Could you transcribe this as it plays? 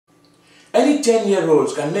Any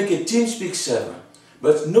 10-year-olds can make a TeamSpeak server,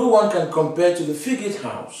 but no one can compare to the Figit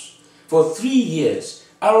House. For 3 years,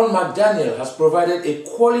 Aaron McDaniel has provided a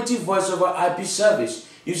quality voice-over IP service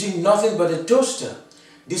using nothing but a toaster.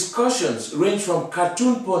 Discussions range from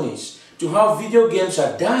cartoon ponies to how video games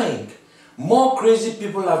are dying. More crazy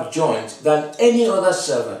people have joined than any other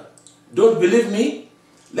server. Don't believe me?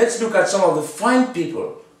 Let's look at some of the fine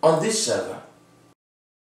people on this server.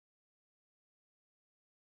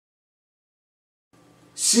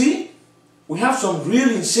 See? We have some real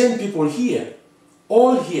insane people here.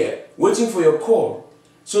 All here, waiting for your call.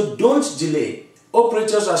 So don't delay.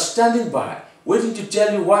 Operators are standing by, waiting to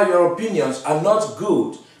tell you why your opinions are not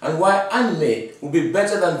good and why anime will be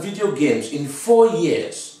better than video games in 4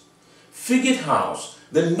 years. Figit House,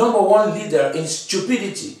 the #1 leader in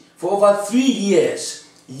stupidity for over 3 years.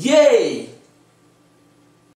 Yay!